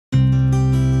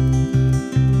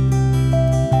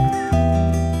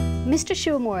Mr.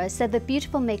 Uemura said that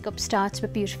beautiful makeup starts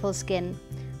with beautiful skin.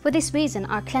 For this reason,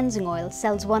 our cleansing oil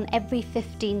sells one every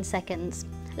 15 seconds.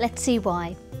 Let's see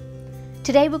why.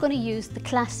 Today we're going to use the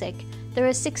classic. There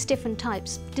are 6 different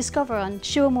types. Discover on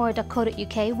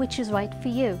uemura.co.uk which is right for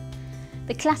you.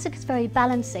 The classic is very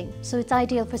balancing, so it's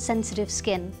ideal for sensitive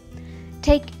skin.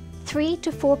 Take 3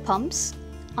 to 4 pumps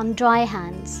on dry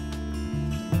hands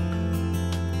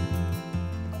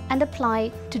and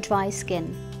apply to dry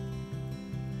skin.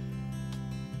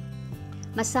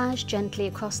 Massage gently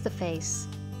across the face.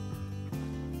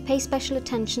 Pay special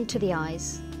attention to the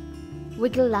eyes.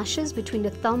 Wiggle lashes between the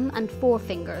thumb and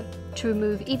forefinger to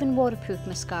remove even waterproof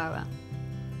mascara.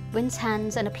 Rinse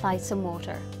hands and apply some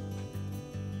water.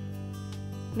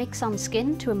 Mix on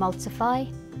skin to emulsify.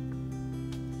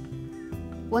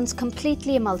 Once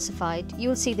completely emulsified,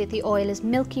 you'll see that the oil is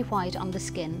milky white on the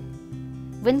skin.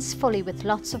 Rinse fully with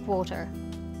lots of water.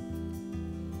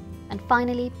 And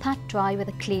finally, pat dry with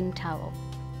a clean towel.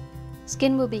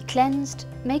 Skin will be cleansed,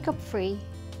 makeup free,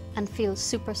 and feel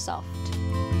super soft.